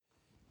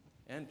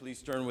And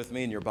please turn with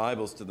me in your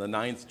Bibles to the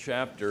 9th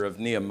chapter of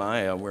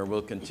Nehemiah, where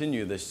we'll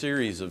continue the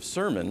series of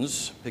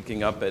sermons,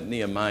 picking up at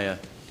Nehemiah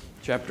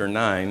chapter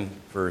 9,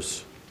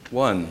 verse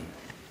 1.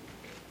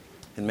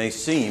 It may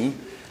seem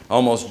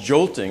almost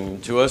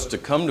jolting to us to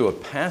come to a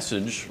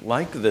passage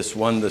like this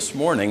one this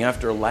morning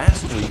after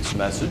last week's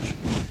message,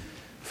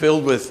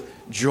 filled with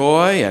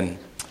joy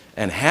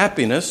and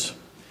happiness,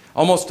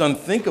 almost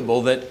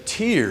unthinkable that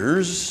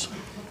tears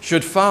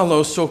should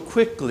follow so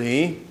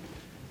quickly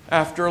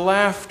after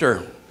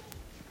laughter.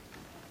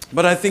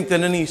 But I think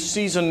that any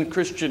seasoned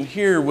Christian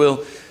here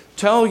will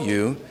tell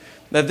you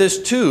that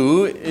this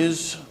too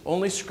is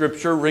only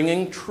Scripture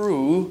ringing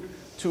true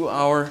to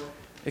our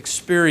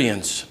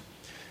experience.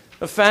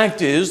 The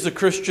fact is, the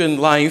Christian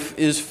life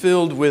is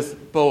filled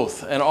with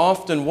both, and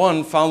often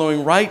one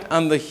following right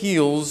on the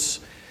heels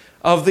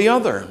of the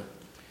other.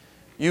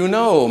 You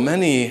know,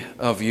 many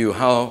of you,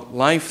 how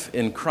life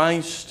in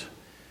Christ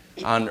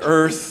on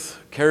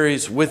earth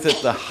carries with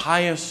it the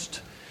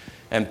highest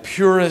and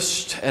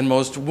purest and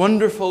most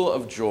wonderful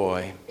of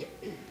joy.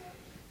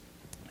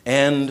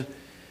 And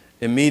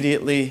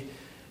immediately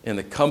in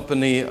the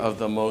company of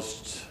the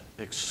most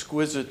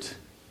exquisite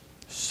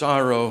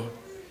sorrow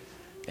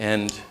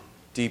and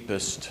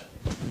deepest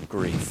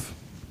grief.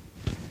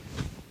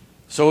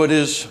 So it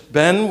has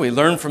been, we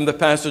learned from the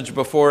passage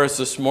before us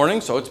this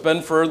morning, so it's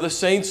been for the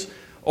saints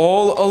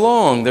all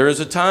along. There is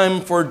a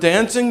time for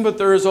dancing, but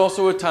there is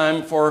also a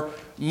time for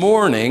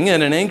mourning.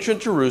 And in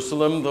ancient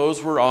Jerusalem,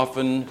 those were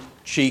often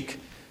cheek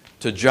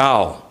to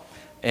jowl,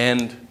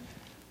 and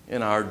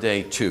in our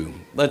day too.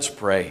 Let's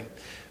pray.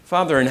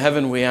 Father in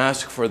heaven, we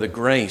ask for the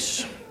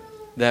grace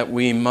that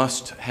we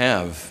must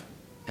have,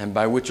 and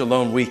by which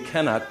alone we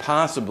cannot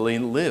possibly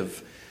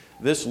live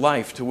this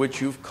life to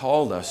which you've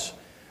called us,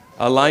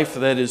 a life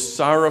that is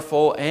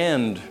sorrowful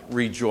and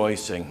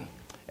rejoicing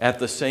at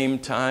the same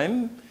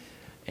time,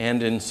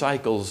 and in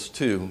cycles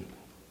too.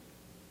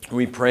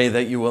 We pray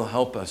that you will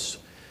help us,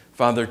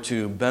 Father,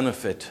 to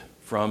benefit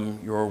from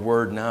your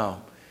word now,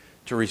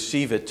 to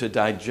receive it, to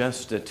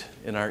digest it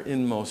in our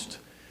inmost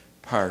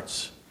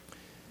parts,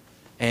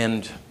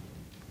 and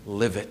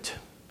live it.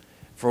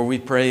 For we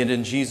pray it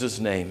in Jesus'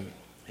 name.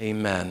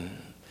 Amen.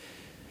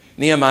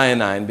 Nehemiah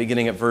 9,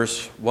 beginning at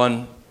verse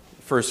 1,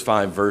 first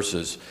 5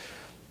 verses.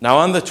 Now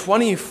on the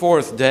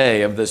 24th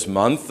day of this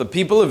month, the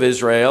people of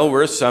Israel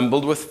were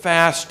assembled with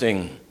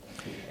fasting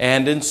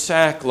and in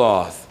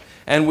sackcloth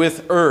and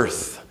with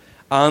earth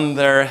on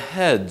their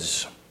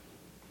heads.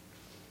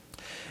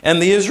 And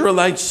the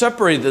Israelites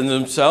separated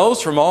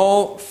themselves from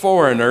all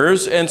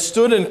foreigners and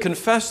stood and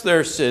confessed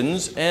their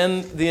sins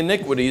and the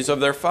iniquities of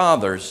their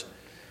fathers.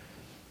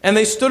 And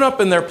they stood up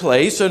in their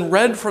place and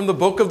read from the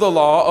book of the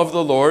law of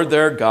the Lord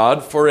their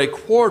God for a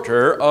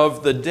quarter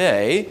of the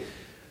day.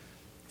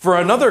 For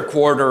another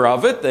quarter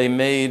of it they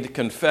made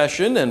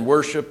confession and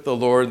worshiped the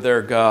Lord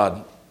their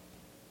God.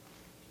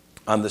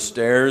 On the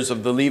stairs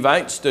of the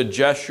Levites stood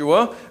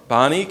Jeshua,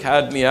 Bani,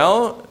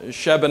 Kadmiel,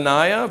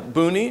 Shebaniah,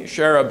 Buni,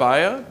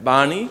 Sherebiah,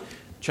 Bani,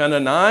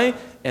 Chenani,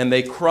 and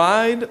they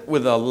cried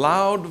with a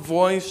loud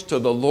voice to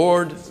the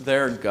Lord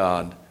their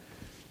God.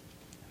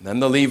 And then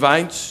the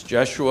Levites,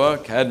 Jeshua,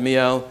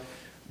 Kadmiel,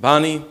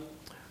 Bani,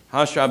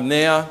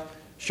 Hashabneiah,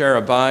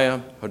 Sherebiah,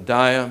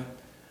 Hodiah,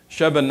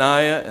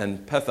 Shebaniah,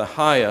 and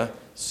Pethahiah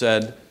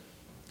said,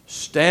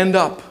 "Stand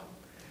up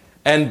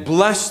and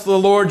bless the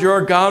Lord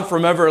your God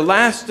from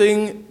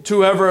everlasting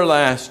to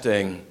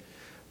everlasting.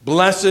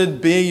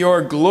 Blessed be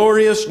your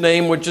glorious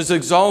name, which is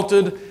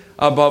exalted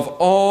above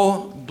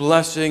all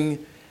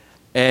blessing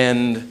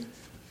and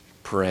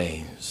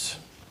praise."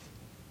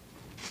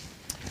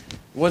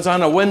 It was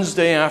on a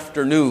Wednesday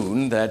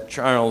afternoon that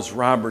Charles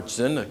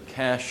Robertson, a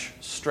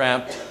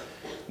cash-strapped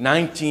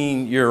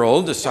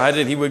 19-year-old,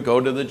 decided he would go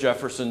to the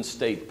Jefferson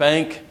State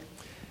Bank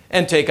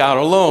and take out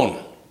a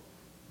loan.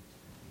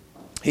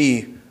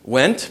 He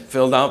went,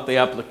 filled out the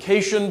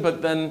application,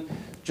 but then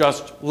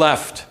just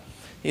left.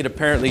 He'd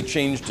apparently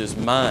changed his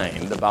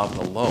mind about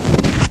the loan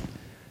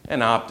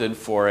and opted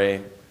for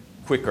a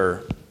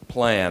quicker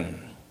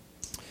plan.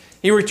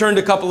 He returned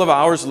a couple of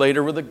hours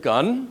later with a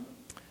gun,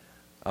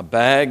 a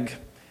bag,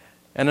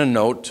 and a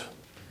note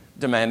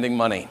demanding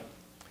money.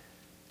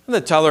 The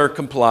teller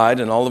complied,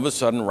 and all of a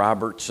sudden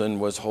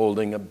Robertson was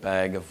holding a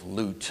bag of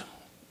loot.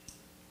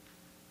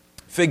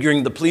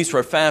 Figuring the police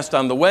were fast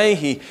on the way,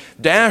 he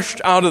dashed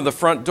out of the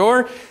front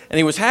door, and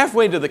he was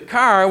halfway to the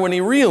car when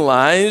he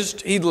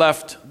realized he'd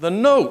left the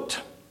note.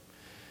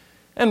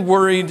 And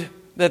worried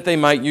that they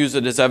might use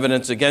it as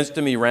evidence against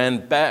him, he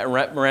ran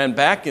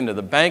back into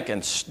the bank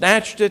and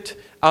snatched it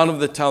out of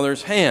the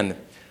teller's hand.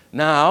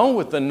 Now,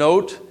 with the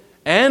note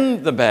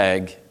and the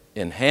bag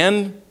in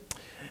hand,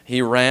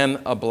 he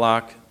ran a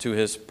block to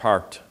his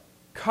parked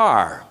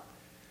car.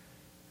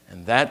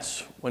 And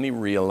that's when he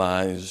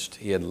realized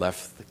he had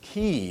left the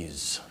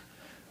keys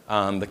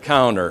on the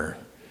counter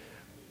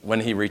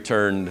when he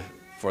returned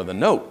for the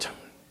note.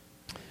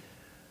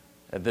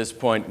 At this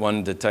point,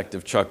 one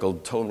detective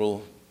chuckled.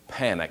 Total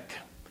panic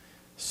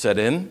set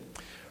in.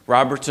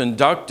 Robertson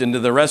ducked into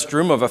the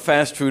restroom of a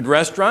fast food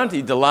restaurant.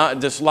 He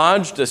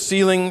dislodged a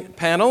ceiling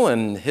panel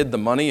and hid the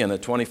money in a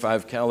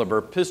 .25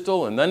 caliber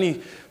pistol, and then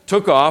he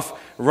took off,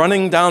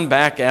 running down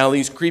back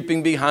alleys,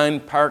 creeping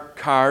behind parked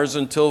cars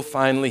until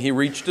finally he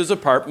reached his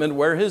apartment,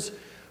 where his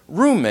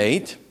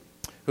roommate,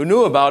 who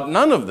knew about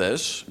none of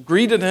this,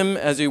 greeted him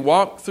as he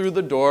walked through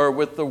the door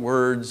with the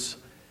words,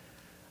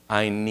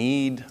 "I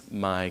need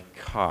my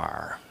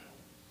car."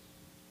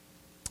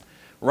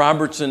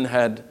 Robertson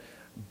had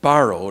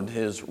borrowed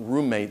his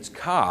roommate's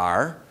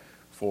car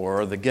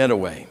for the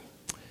getaway.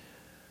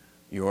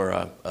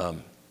 Your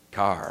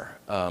car,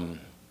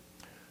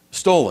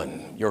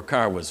 stolen. Your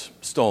car was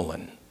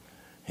stolen,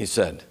 he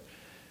said.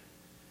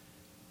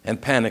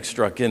 And panic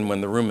struck in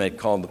when the roommate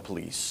called the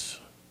police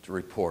to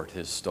report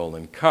his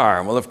stolen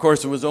car. Well, of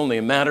course, it was only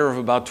a matter of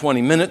about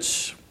 20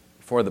 minutes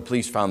before the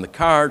police found the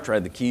car,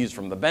 tried the keys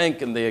from the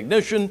bank and the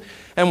ignition,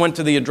 and went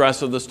to the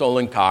address of the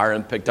stolen car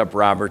and picked up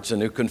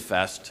Robertson, who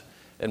confessed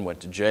and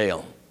went to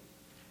jail.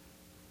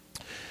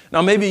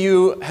 Now, maybe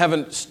you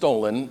haven't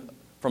stolen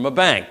from a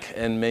bank,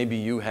 and maybe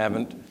you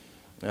haven't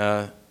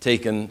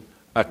taken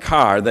a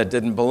car that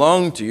didn't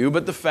belong to you,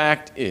 but the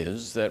fact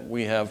is that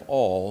we have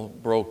all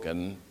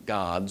broken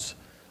God's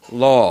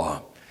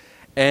law,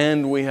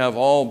 and we have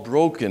all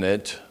broken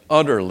it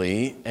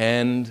utterly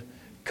and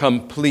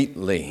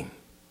completely.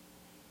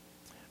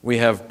 We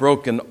have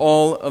broken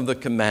all of the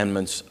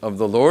commandments of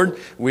the Lord.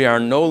 We are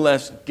no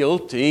less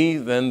guilty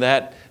than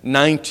that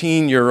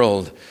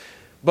 19-year-old,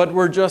 but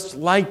we're just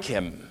like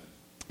him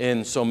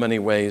in so many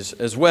ways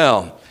as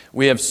well.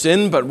 We have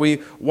sinned, but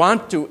we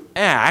want to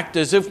act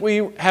as if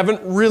we haven't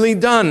really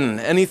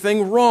done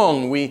anything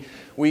wrong.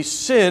 We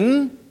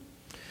sin,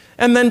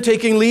 and then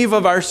taking leave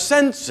of our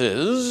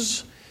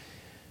senses,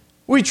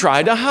 we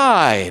try to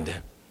hide.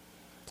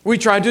 We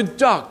try to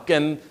duck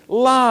and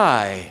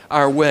lie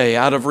our way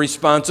out of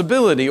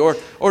responsibility or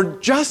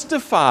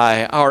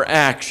justify our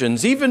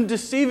actions, even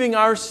deceiving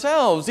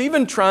ourselves,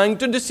 even trying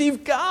to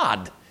deceive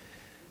God,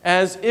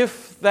 as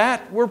if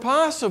that were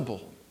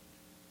possible.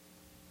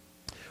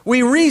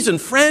 We reason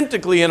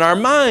frantically in our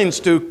minds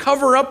to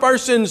cover up our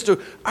sins, to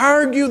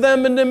argue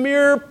them into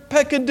mere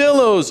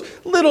peccadillos,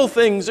 little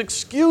things,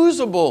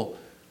 excusable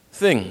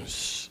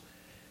things.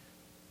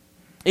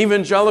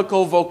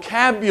 Evangelical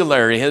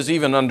vocabulary has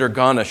even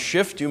undergone a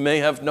shift. You may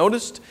have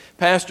noticed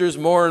pastors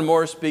more and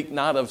more speak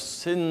not of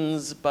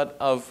sins, but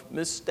of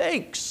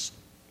mistakes,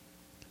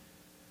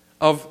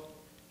 of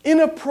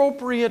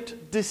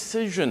inappropriate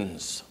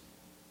decisions.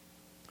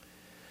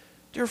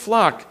 Dear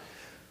flock,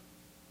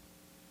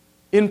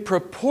 in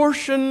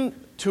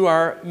proportion to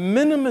our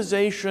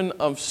minimization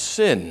of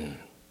sin,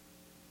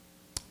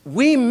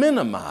 we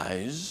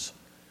minimize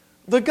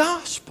the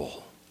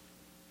gospel.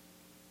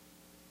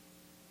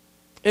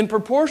 In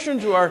proportion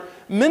to our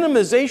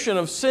minimization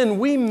of sin,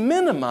 we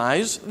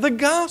minimize the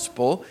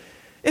gospel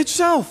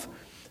itself.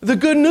 The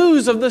good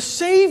news of the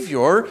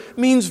Savior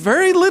means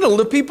very little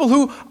to people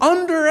who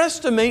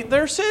underestimate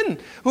their sin,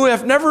 who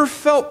have never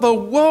felt the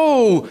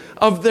woe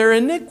of their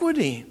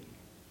iniquity.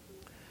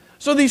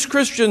 So these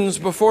Christians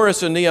before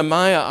us in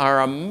Nehemiah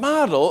are a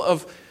model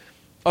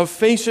of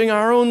facing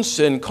our own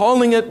sin,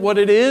 calling it what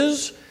it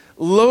is,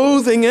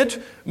 loathing it,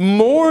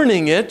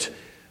 mourning it,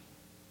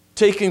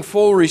 taking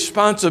full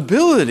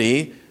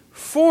responsibility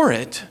for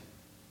it,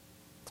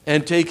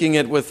 and taking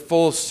it with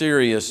full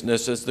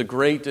seriousness as the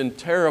great and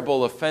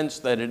terrible offense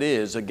that it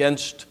is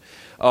against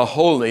a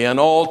holy and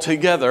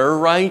altogether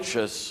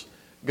righteous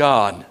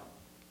God.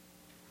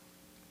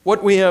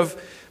 What we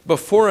have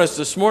before us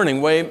this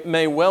morning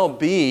may well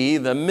be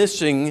the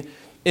missing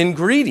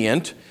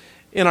ingredient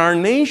in our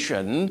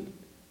nation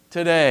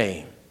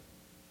today,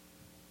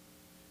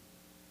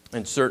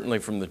 and certainly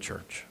from the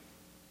church.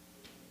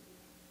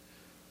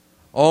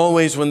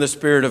 Always when the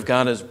Spirit of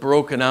God has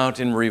broken out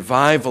in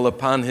revival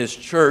upon His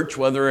church,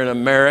 whether in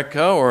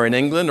America or in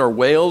England or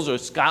Wales or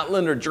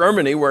Scotland or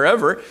Germany,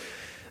 wherever,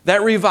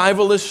 that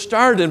revival is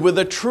started with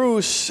a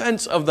true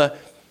sense of the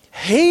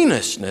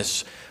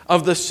heinousness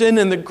of the sin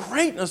and the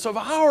greatness of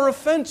our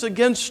offense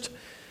against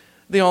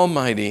the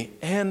Almighty,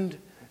 and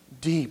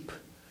deep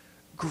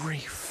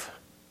grief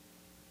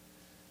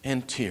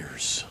and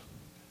tears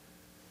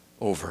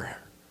over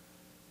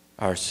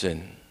our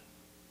sin.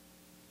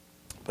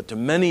 But to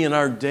many in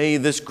our day,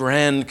 this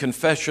grand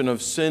confession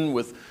of sin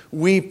with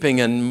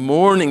weeping and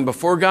mourning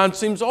before God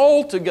seems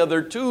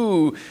altogether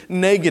too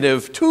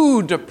negative,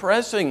 too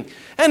depressing.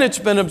 And it's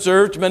been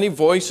observed many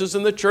voices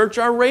in the church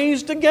are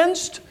raised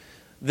against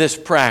this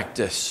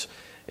practice,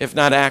 if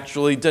not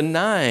actually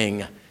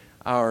denying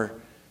our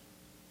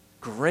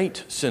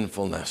great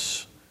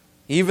sinfulness,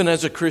 even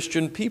as a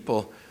Christian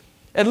people,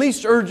 at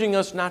least urging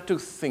us not to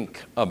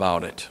think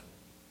about it.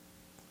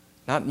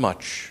 Not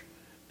much,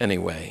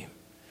 anyway.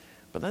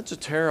 But that's a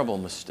terrible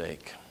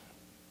mistake.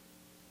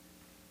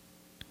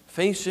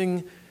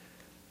 Facing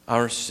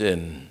our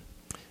sin,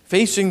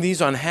 facing these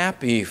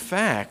unhappy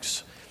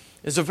facts,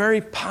 is a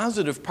very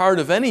positive part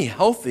of any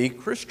healthy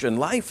Christian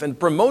life and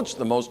promotes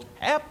the most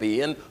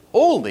happy and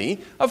holy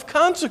of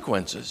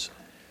consequences.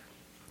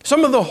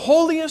 Some of the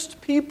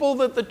holiest people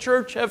that the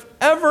church have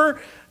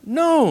ever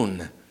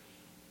known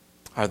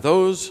are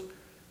those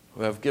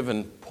who have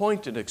given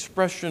pointed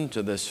expression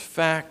to this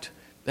fact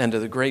and to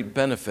the great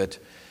benefit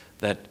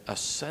that a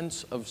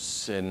sense of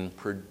sin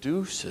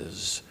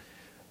produces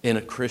in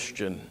a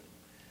Christian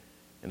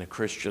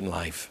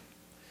life.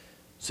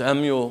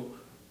 Samuel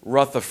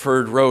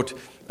Rutherford wrote,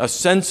 "A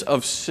sense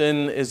of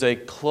sin is a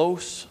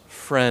close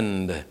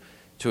friend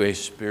to a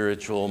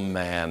spiritual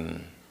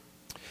man."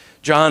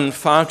 John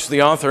Fox,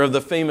 the author of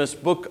the famous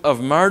Book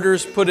of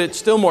Martyrs, put it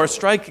still more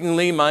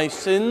strikingly, "My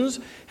sins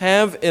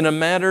have in a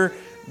matter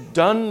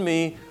done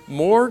me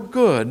more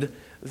good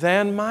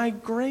than my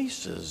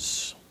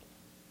graces."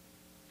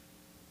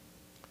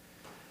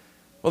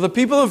 Well, the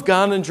people of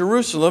God in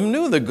Jerusalem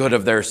knew the good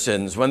of their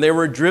sins when they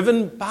were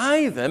driven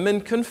by them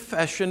in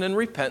confession and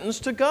repentance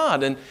to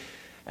God.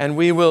 And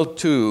we will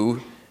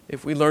too,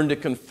 if we learn to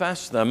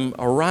confess them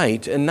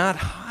aright and not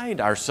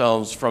hide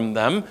ourselves from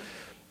them,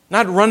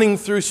 not running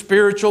through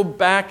spiritual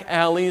back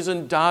alleys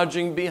and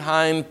dodging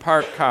behind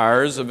parked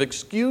cars of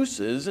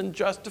excuses and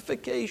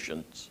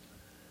justifications.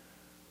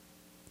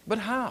 But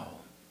how?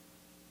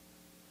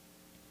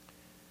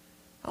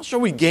 How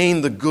shall we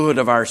gain the good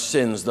of our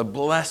sins, the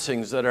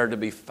blessings that are to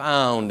be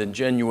found in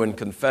genuine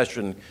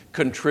confession,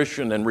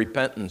 contrition, and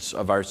repentance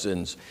of our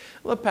sins?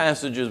 Well, the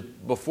passage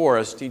before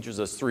us teaches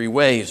us three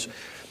ways.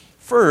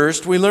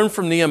 First, we learn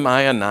from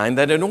Nehemiah 9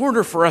 that in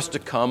order for us to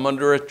come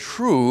under a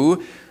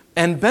true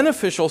and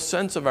beneficial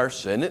sense of our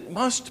sin, it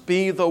must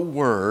be the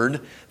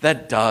Word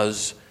that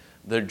does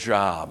the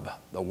job,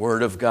 the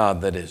Word of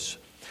God, that is.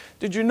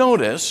 Did you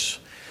notice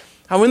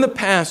how in the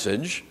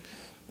passage,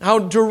 how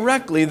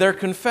directly their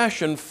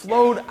confession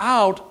flowed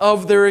out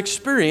of their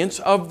experience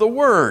of the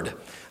Word?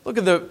 Look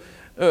at the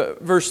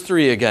verse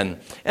 3 again.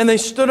 "And they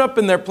stood up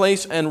in their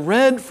place and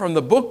read from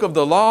the book of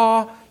the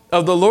law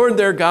of the Lord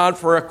their God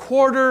for a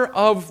quarter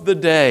of the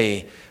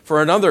day. For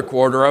another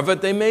quarter of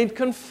it they made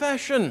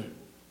confession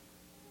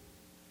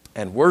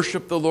and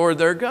worshiped the Lord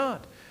their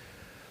God."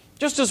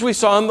 Just as we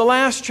saw in the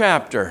last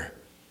chapter,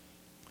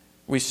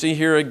 we see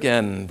here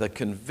again the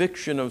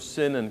conviction of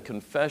sin and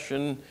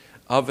confession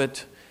of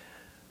it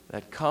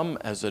that come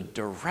as a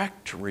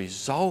direct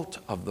result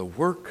of the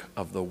work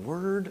of the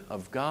Word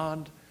of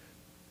God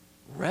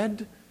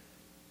read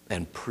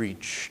and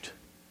preached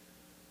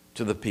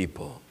to the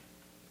people.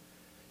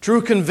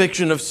 True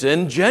conviction of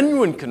sin,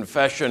 genuine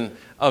confession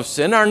of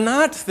sin are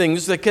not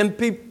things that can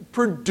be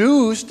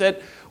produced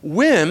at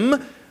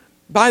whim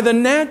by the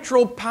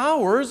natural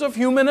powers of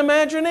human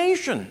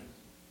imagination.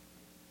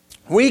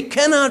 We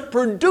cannot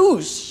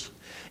produce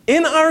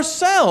in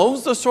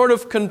ourselves the sort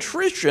of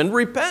contrition,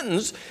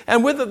 repentance,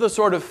 and with it the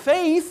sort of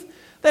faith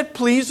that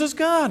pleases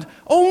God.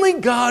 Only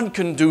God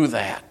can do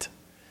that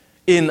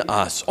in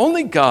us.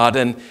 Only God,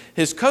 and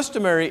His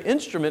customary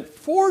instrument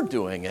for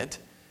doing it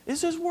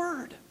is His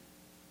Word.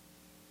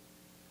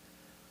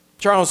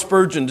 Charles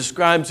Spurgeon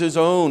describes his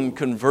own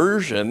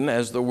conversion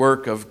as the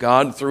work of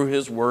God through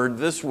His Word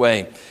this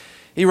way.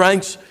 He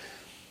writes,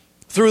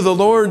 "Through the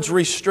Lord's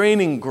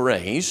restraining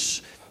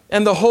grace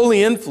and the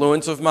holy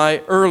influence of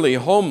my early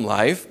home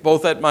life,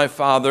 both at my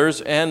father's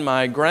and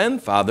my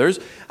grandfather's,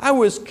 I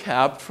was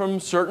kept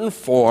from certain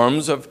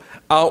forms of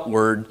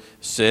outward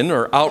sin,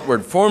 or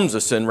outward forms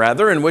of sin,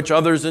 rather, in which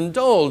others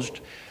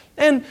indulged.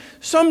 And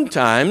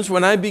sometimes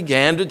when I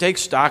began to take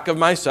stock of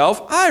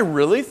myself, I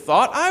really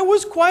thought I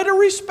was quite a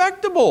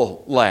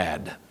respectable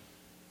lad,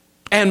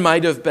 and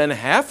might have been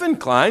half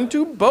inclined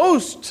to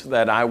boast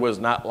that I was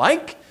not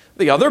like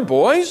the other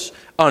boys,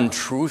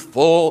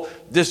 untruthful,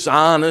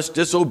 dishonest,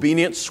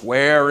 disobedient,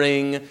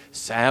 swearing,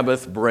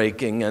 Sabbath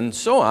breaking, and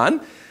so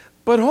on.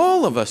 But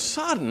all of a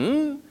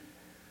sudden,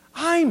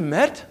 I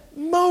met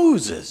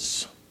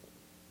Moses,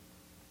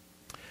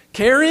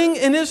 carrying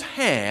in his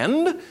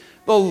hand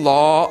the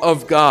law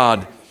of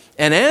God.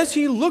 And as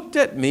he looked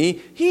at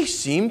me, he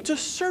seemed to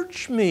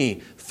search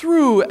me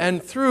through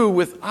and through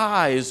with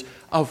eyes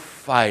of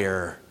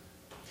fire.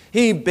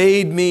 He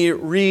bade me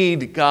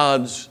read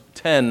God's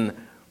 10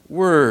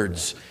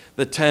 words,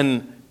 the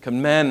 10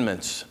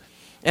 commandments.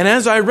 And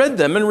as I read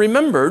them and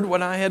remembered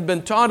what I had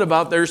been taught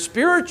about their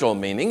spiritual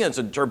meaning as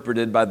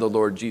interpreted by the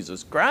Lord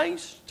Jesus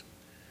Christ,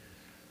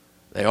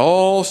 they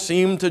all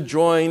seemed to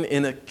join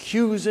in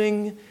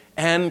accusing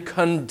and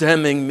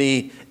condemning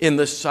me in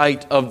the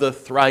sight of the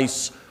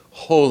thrice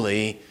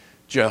holy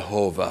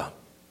Jehovah.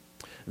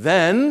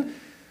 Then,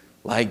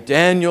 like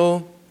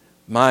Daniel,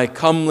 my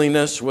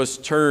comeliness was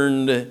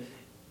turned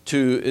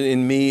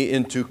in me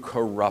into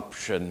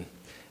corruption,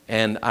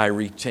 and I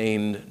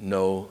retained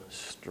no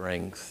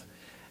strength.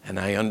 And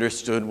I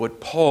understood what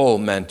Paul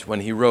meant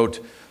when he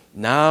wrote,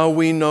 "Now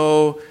we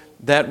know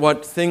that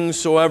what things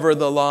soever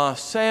the law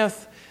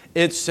saith,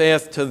 it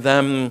saith to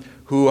them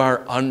who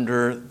are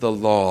under the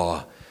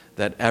law,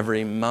 that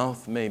every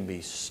mouth may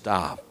be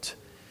stopped,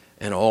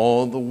 and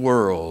all the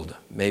world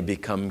may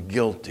become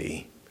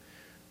guilty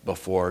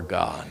before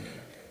God."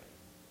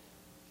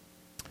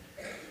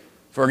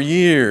 For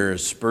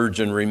years,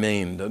 Spurgeon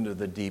remained under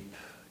the deep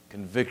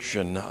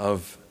conviction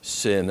of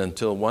sin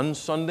until one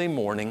Sunday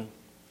morning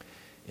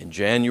in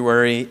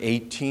January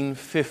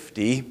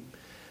 1850,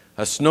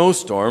 a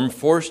snowstorm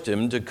forced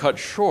him to cut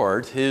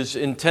short his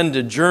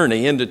intended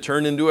journey and to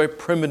turn into a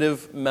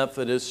primitive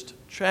Methodist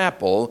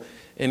chapel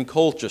in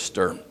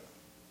Colchester.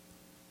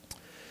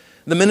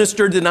 The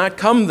minister did not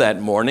come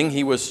that morning.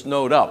 He was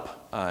snowed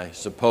up, I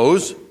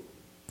suppose.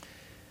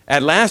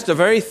 At last, a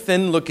very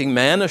thin-looking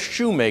man, a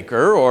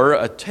shoemaker or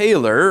a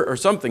tailor or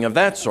something of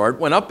that sort,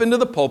 went up into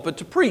the pulpit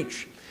to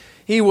preach.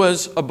 He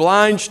was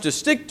obliged to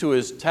stick to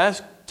his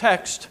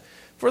text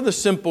for the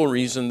simple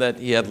reason that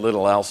he had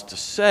little else to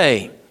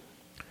say.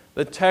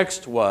 The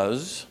text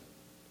was,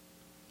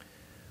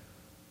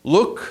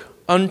 "Look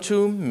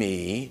unto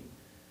me,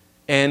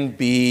 and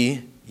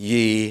be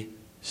ye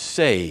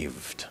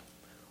saved,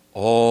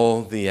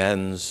 all the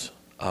ends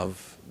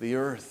of the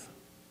earth."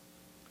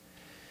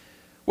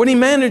 When he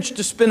managed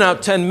to spin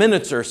out 10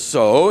 minutes or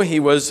so, he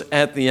was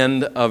at the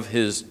end of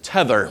his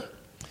tether.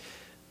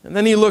 And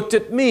then he looked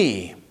at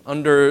me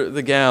under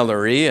the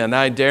gallery, and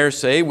I dare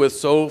say with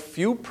so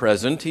few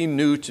present, he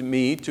knew to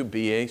me to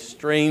be a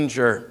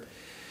stranger.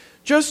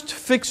 Just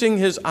fixing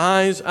his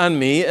eyes on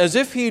me as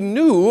if he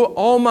knew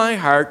all my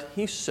heart,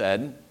 he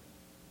said,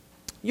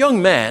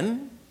 "Young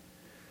man,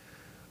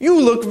 you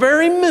look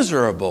very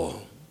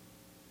miserable."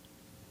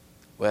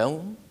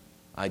 Well,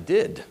 I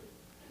did.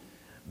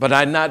 But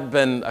I'd not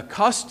been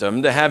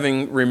accustomed to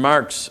having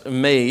remarks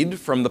made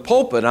from the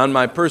pulpit on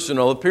my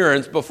personal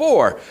appearance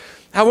before.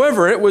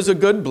 However, it was a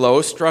good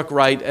blow struck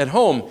right at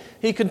home.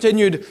 He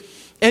continued,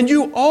 "And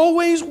you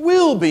always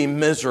will be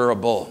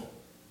miserable.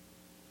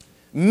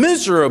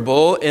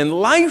 Miserable in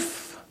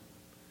life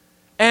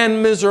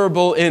and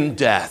miserable in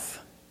death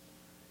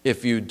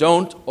if you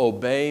don't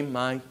obey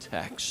my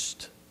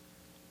text.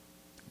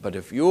 But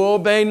if you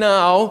obey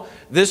now,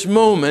 this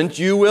moment,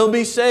 you will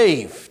be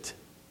saved."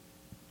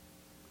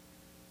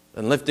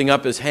 Then lifting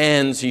up his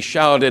hands, he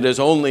shouted as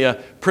only a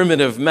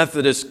primitive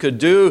Methodist could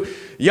do,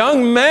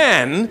 "Young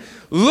man,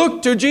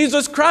 look to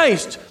Jesus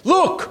Christ.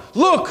 Look,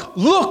 look,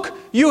 look.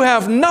 You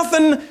have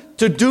nothing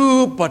to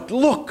do but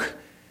look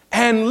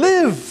and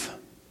live."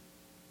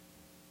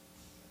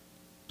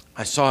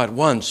 I saw at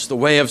once the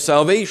way of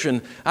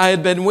salvation. I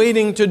had been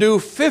waiting to do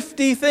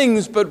 50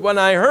 things, but when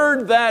I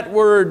heard that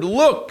word,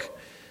 look,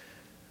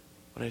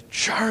 what a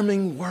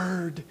charming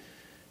word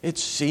it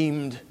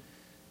seemed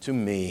to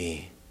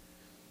me.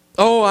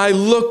 Oh, I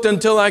looked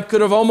until I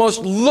could have almost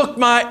looked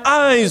my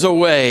eyes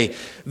away.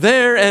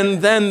 There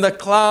and then the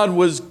cloud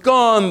was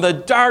gone, the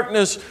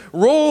darkness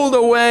rolled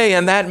away,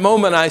 and that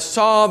moment I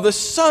saw the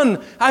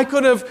sun. I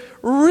could have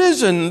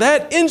risen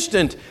that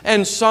instant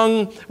and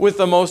sung with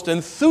the most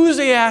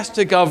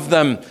enthusiastic of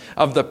them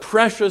of the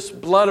precious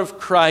blood of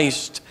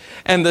Christ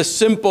and the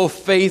simple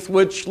faith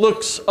which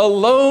looks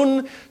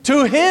alone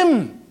to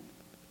Him.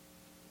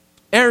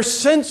 Ere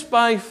since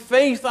by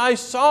faith I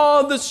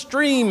saw the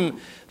stream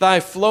thy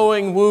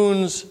flowing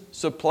wounds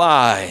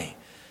supply.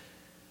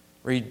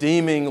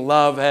 Redeeming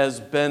love has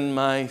been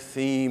my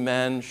theme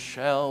and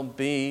shall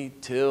be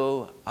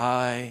till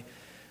I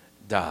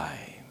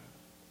die.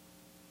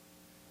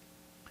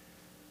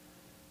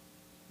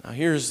 Now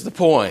here's the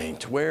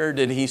point. Where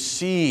did he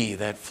see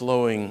that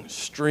flowing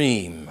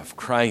stream of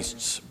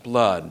Christ's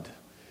blood,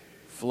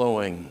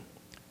 flowing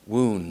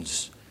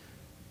wounds?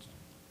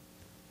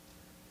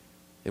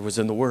 It was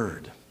in the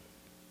Word.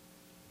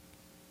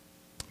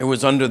 It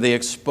was under the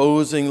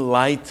exposing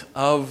light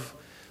of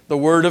the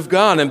Word of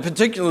God, and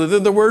particularly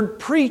the Word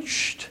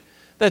preached,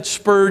 that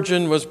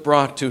Spurgeon was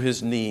brought to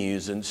his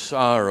knees in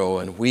sorrow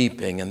and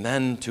weeping, and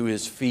then to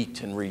his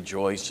feet in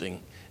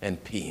rejoicing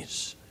and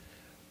peace.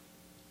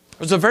 It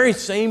was the very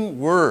same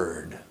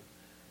Word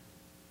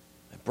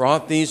that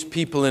brought these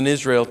people in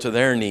Israel to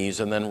their knees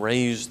and then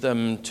raised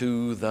them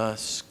to the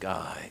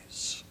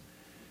skies.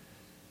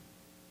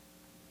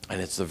 And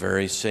it's the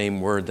very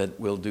same Word that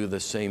will do the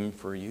same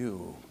for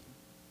you.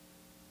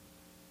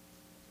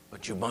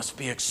 But you must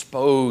be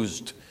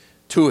exposed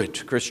to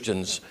it,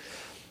 Christians.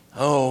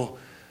 Oh,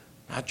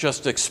 not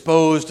just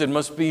exposed, it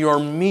must be your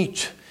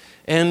meat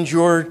and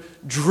your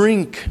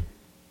drink.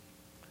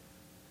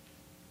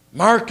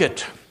 Mark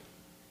it.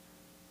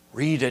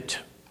 Read it.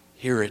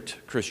 Hear it,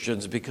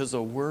 Christians, because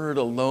the Word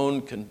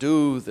alone can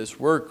do this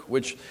work,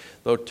 which,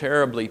 though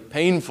terribly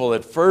painful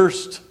at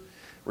first,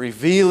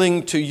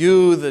 revealing to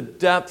you the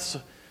depths,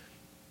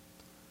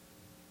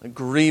 the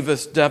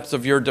grievous depths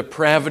of your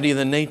depravity,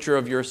 the nature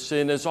of your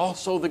sin, is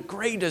also the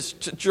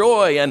greatest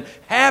joy and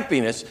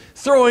happiness,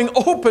 throwing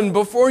open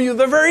before you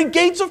the very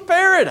gates of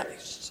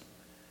paradise.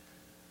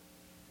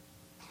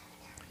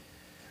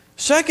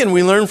 Second,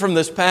 we learn from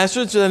this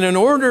passage that in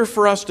order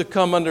for us to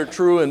come under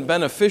true and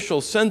beneficial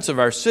sense of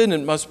our sin,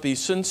 it must be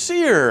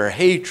sincere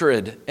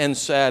hatred and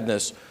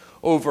sadness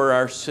over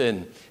our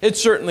sin. It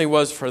certainly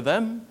was for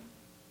them.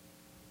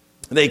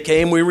 They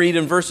came, we read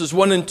in verses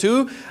 1 and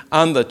 2,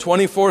 on the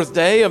 24th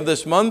day of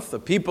this month, the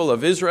people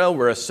of Israel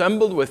were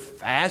assembled with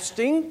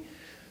fasting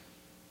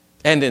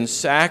and in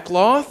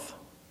sackcloth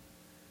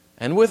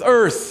and with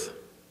earth.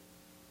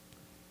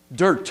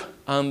 dirt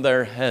on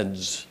their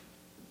heads.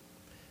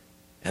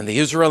 And the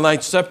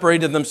Israelites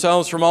separated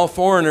themselves from all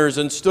foreigners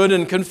and stood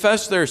and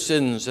confessed their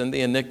sins and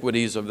the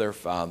iniquities of their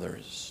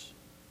fathers.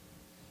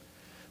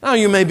 Now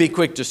you may be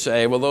quick to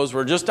say, well, those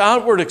were just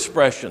outward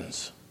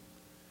expressions.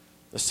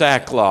 The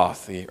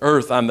sackcloth, the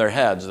earth on their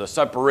heads, the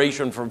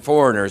separation from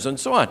foreigners, and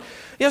so on.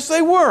 Yes,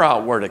 they were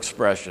outward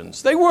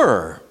expressions. They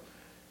were.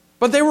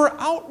 But they were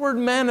outward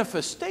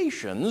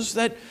manifestations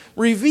that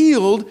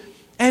revealed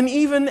and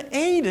even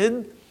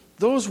aided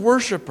those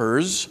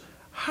worshipers'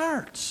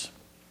 hearts.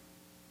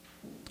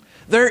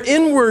 Their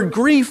inward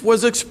grief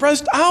was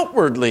expressed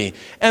outwardly,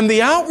 and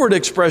the outward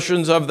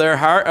expressions of their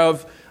heart,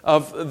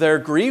 of their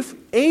grief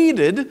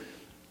aided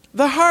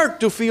the heart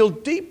to feel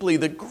deeply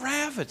the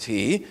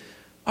gravity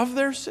of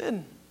their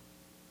sin.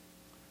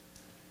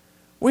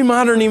 We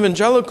modern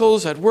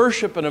evangelicals at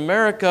worship in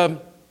America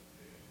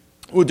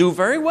would do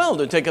very well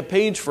to take a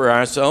page for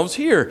ourselves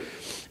here,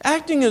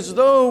 acting as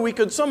though we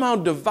could somehow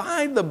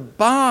divide the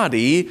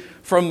body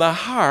from the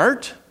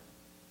heart.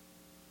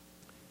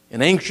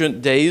 In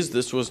ancient days,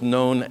 this was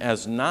known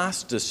as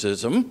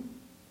Gnosticism.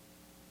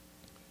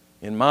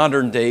 In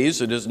modern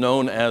days, it is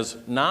known as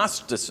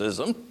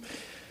Gnosticism.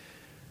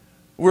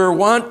 We're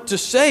wont to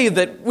say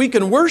that we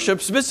can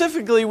worship,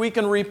 specifically we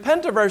can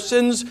repent of our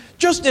sins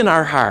just in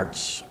our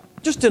hearts,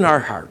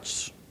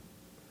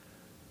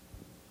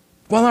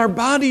 while our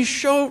bodies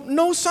show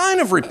no sign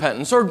of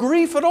repentance or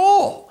grief at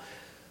all.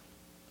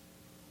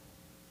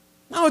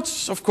 Now,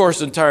 it's of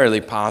course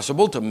entirely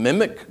possible to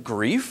mimic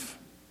grief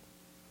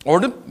or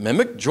to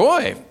mimic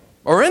joy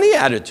or any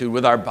attitude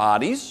with our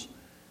bodies,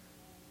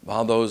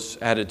 while those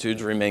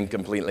attitudes remain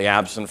completely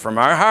absent from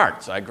our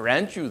hearts. I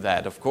grant you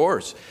that, of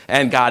course.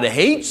 And God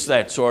hates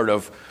that sort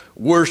of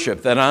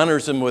worship that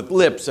honors Him with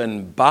lips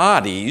and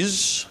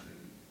bodies,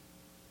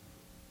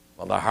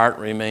 while the heart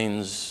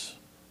remains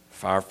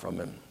far from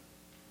Him.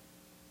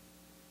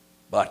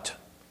 But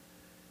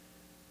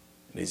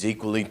it is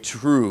equally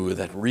true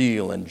that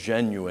real and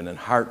genuine and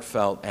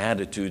heartfelt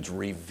attitudes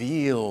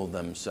reveal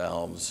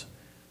themselves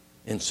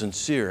in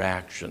sincere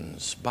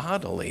actions,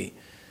 bodily,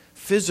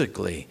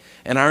 physically,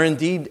 and are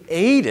indeed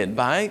aided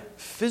by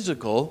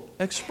physical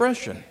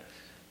expression.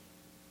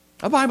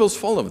 The Bible's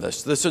full of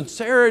this. The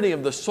sincerity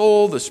of the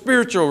soul, the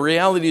spiritual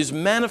realities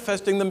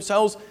manifesting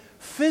themselves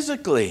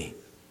physically.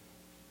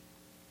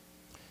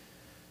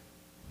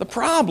 The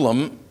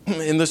problem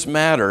in this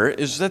matter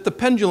is that the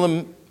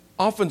pendulum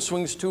often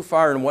swings too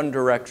far in one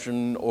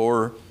direction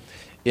or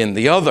in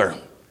the other.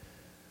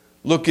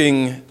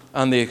 Looking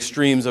on the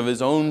extremes of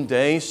his own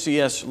day,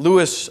 C.S.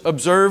 Lewis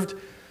observed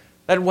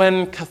that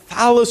when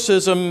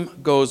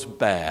Catholicism goes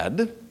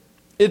bad,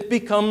 it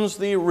becomes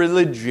the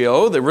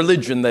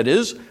religion that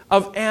is,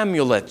 of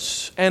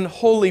amulets and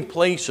holy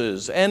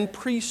places and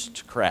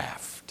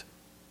priestcraft.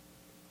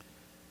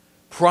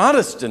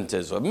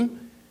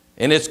 Protestantism,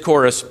 in its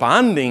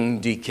corresponding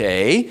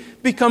decay,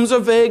 becomes a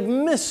vague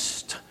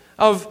mist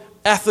of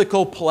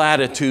ethical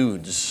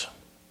platitudes.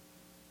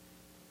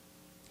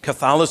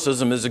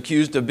 Catholicism is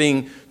accused of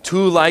being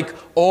too like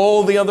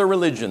all the other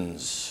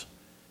religions.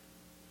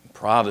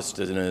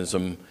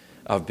 Protestantism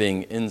of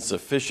being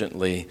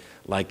insufficiently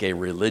like a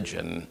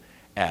religion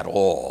at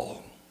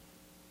all.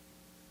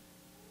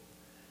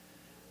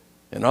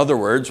 In other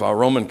words, while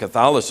Roman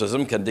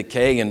Catholicism can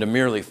decay into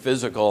merely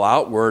physical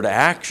outward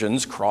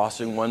actions,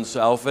 crossing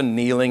oneself and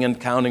kneeling and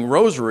counting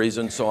rosaries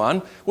and so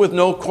on, with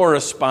no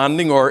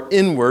corresponding or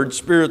inward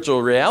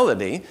spiritual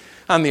reality,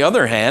 on the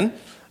other hand,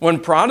 when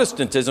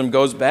Protestantism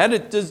goes bad,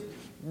 it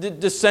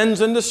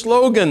descends into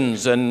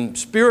slogans and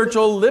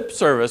spiritual lip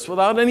service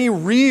without any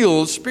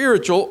real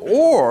spiritual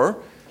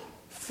or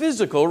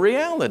physical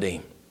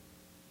reality.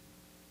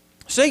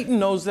 Satan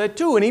knows that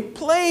too, and he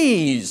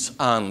plays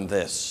on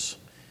this.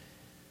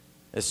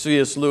 As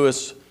C.S.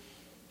 Lewis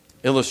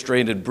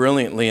illustrated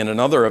brilliantly in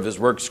another of his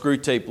works,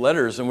 Screwtape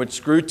Letters, in which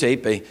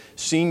Screwtape, a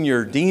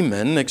senior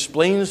demon,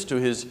 explains to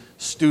his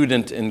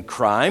student in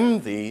crime,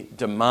 the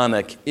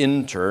demonic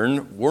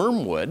intern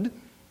Wormwood,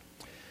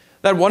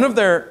 that one of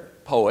their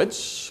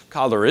poets,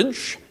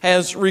 Coleridge,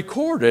 has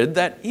recorded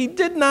that he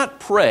did not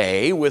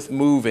pray with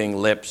moving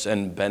lips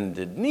and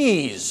bended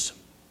knees,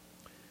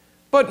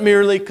 but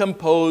merely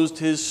composed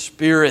his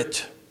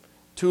spirit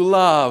to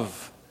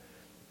love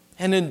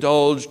and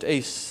indulged a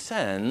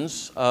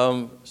sense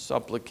of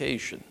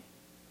supplication.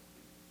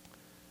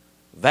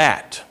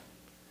 That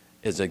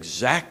is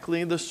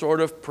exactly the sort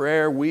of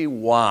prayer we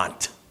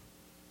want.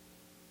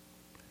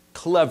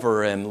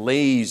 Clever and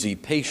lazy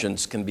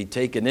patients can be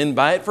taken in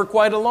by it for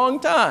quite a long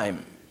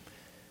time.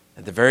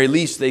 At the very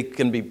least, they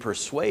can be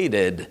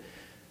persuaded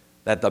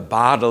that the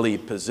bodily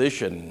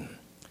position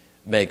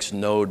makes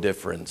no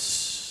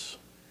difference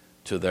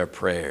to their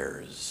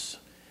prayers,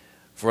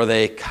 for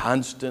they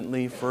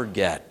constantly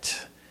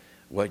forget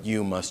what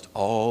you must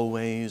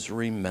always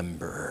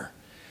remember,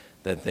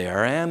 that they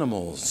are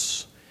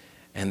animals,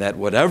 and that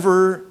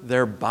whatever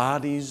their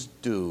bodies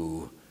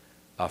do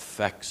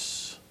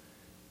affects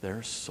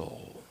their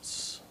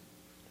souls.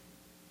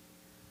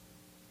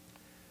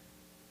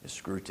 Is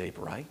Screwtape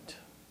right?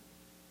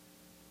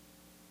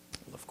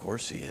 Of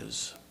course he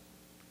is.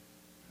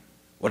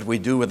 What we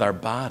do with our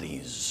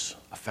bodies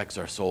affects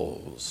our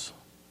souls.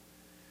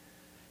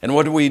 And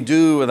what we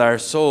do with our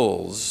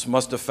souls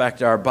must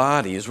affect our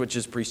bodies, which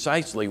is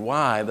precisely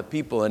why the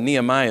people in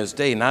Nehemiah's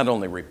day not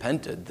only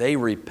repented, they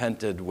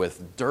repented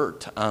with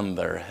dirt on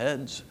their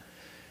heads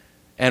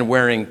and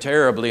wearing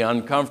terribly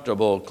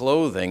uncomfortable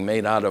clothing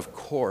made out of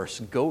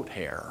coarse goat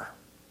hair.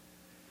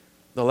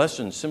 The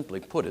lesson, simply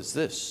put, is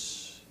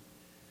this: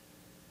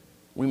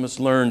 we must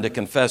learn to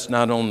confess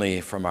not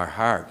only from our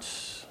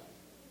hearts,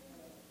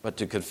 but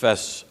to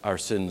confess our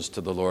sins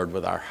to the Lord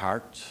with our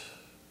heart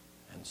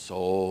and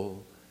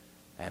soul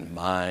and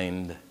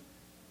mind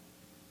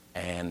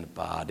and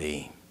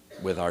body,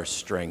 with our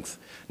strength,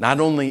 not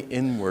only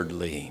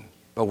inwardly,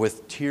 but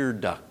with tear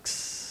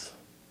ducts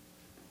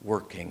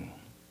working,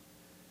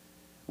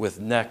 with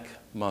neck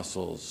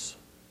muscles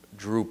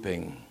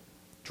drooping,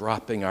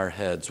 dropping our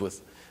heads,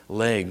 with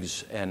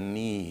legs and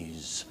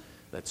knees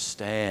that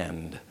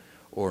stand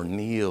or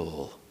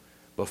kneel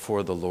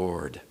before the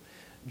Lord.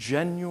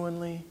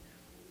 Genuinely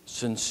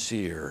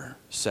sincere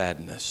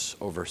sadness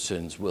over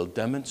sins will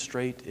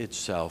demonstrate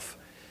itself,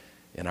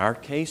 in our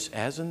case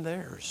as in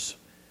theirs,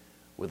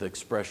 with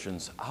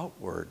expressions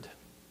outward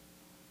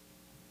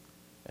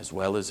as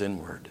well as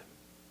inward.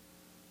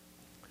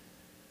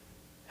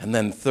 And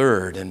then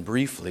third, and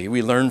briefly,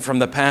 we learn from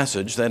the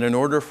passage that in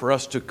order for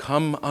us to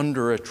come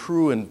under a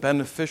true and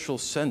beneficial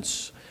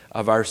sense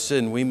of our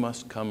sin, we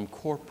must come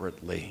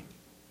corporately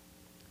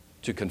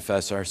to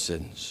confess our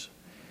sins.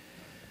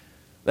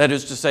 That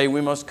is to say,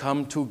 we must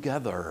come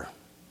together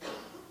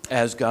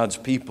as God's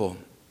people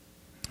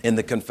in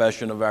the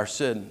confession of our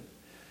sin.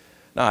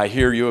 Now, I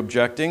hear you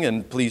objecting,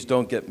 and please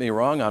don't get me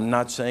wrong. I'm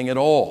not saying at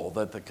all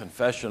that the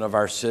confession of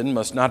our sin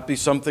must not be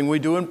something we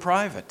do in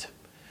private.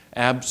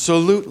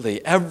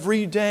 Absolutely.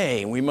 Every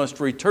day we must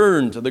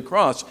return to the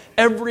cross.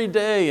 Every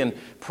day in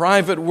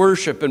private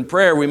worship and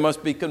prayer we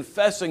must be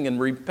confessing and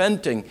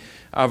repenting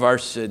of our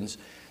sins.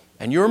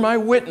 And you're my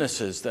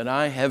witnesses that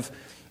I have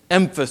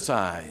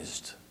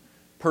emphasized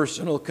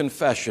personal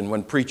confession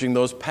when preaching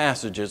those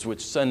passages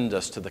which send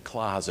us to the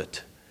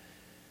closet.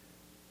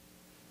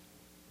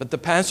 But the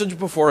passage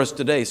before us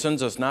today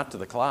sends us not to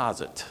the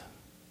closet,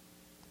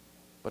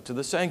 but to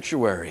the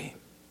sanctuary.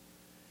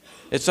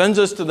 It sends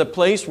us to the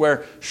place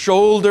where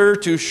shoulder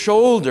to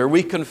shoulder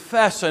we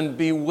confess and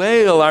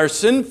bewail our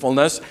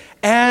sinfulness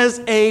as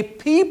a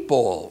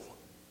people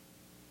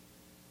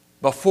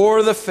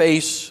before the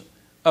face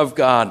of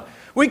God.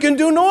 We can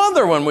do no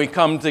other when we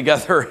come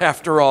together,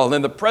 after all,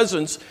 in the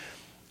presence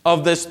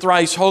of this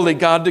thrice holy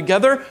God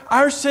together,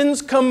 our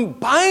sins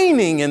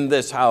combining in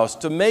this house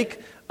to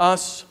make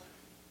us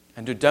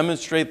and to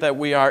demonstrate that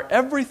we are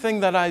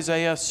everything that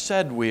Isaiah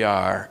said we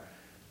are,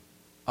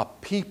 a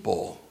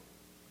people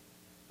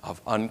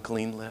of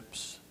unclean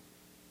lips.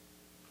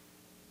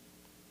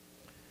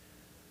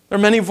 There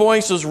are many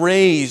voices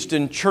raised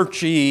in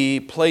churchy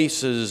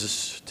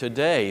places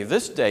today,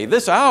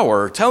 this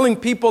hour, telling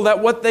people that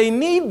what they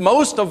need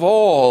most of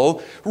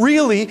all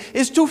really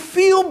is to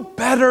feel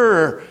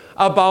better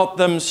about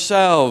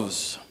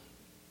themselves.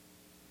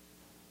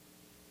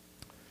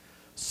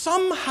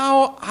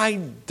 Somehow I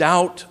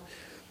doubt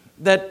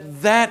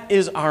that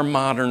is our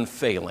modern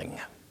failing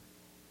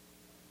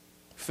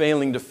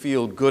to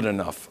feel good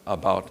enough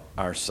about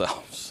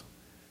ourselves.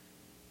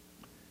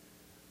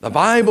 The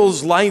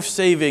Bible's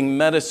life-saving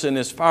medicine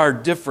is far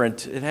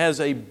different. It has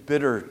a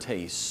bitter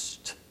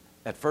taste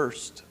at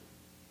first.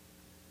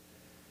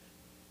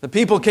 The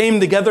people came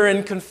together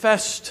and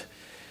confessed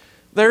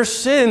their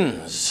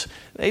sins.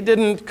 They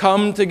didn't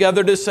come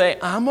together to say,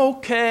 I'm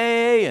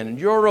okay and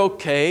you're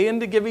okay, and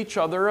to give each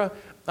other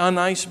a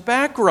nice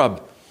back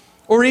rub.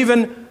 Or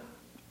even,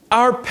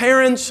 our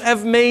parents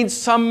have made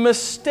some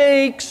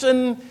mistakes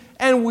and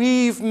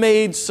we've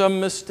made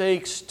some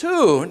mistakes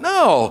too.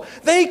 No,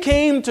 they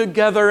came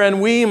together, and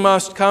we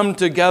must come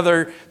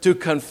together to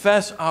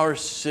confess our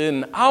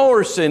sin,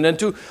 and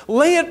to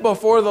lay it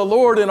before the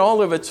Lord in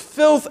all of its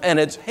filth and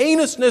its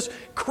heinousness,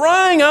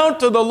 crying out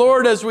to the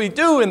Lord as we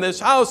do in this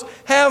house,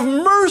 have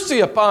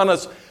mercy upon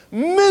us,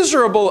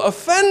 miserable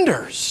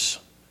offenders.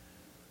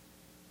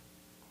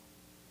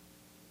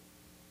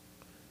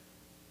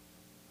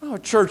 A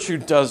church who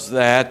does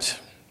that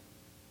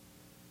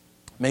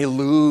may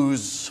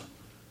lose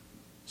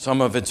some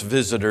of its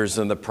visitors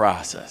in the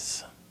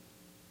process.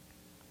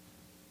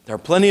 There are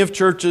plenty of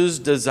churches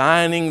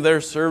designing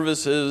their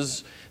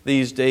services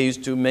these days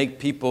to make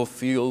people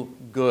feel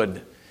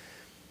good.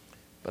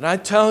 But I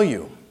tell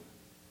you,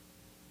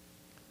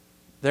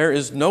 there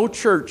is no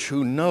church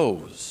who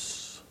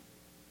knows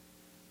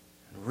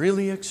and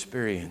really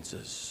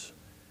experiences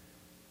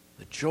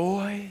the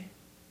joy,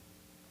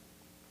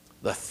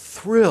 the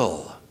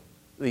thrill,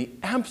 the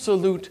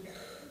absolute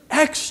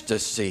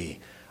ecstasy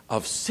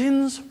of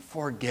sins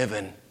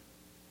forgiven,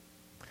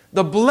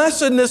 the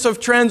blessedness of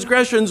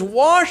transgressions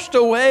washed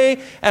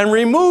away and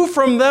removed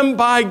from them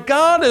by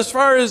God as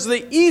far as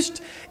the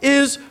east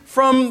is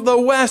from the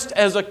west,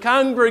 as a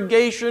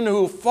congregation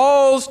who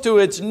falls to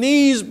its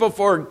knees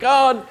before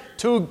God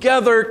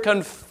together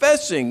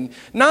confessing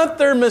not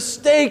their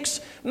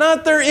mistakes,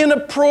 not their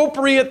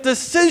inappropriate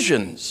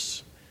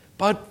decisions,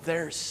 but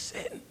their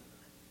sin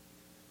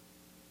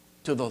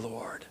to the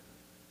Lord.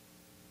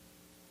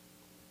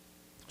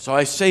 So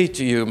I say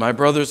to you, my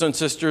brothers and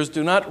sisters,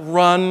 do not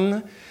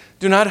run,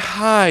 do not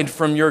hide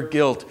from your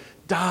guilt,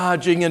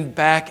 dodging in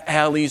back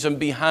alleys and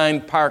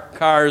behind parked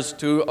cars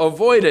to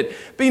avoid it.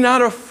 Be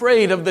not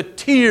afraid of the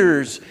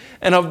tears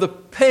and of the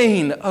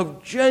pain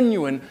of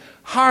genuine,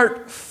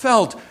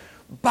 heartfelt,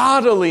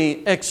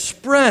 bodily,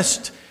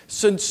 expressed,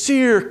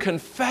 sincere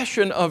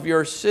confession of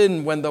your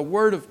sin when the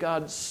Word of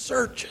God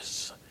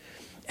searches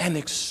and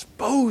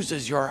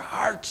exposes your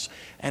hearts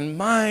and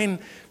mind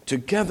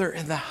together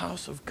in the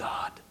house of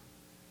God.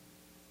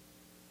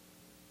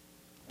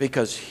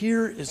 Because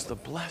here is the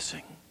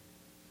blessing,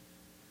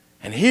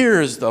 and here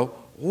is the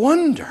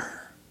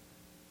wonder.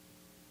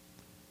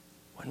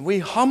 When we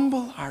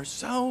humble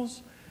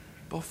ourselves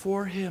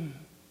before Him,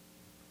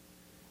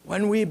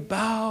 when we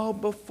bow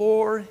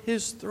before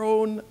His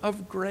throne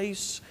of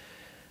grace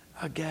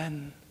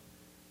again,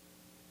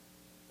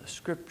 the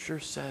Scripture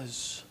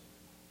says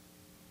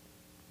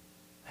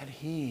that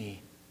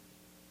He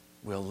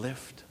will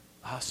lift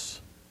us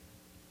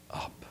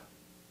up.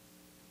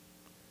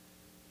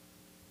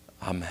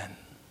 Amen.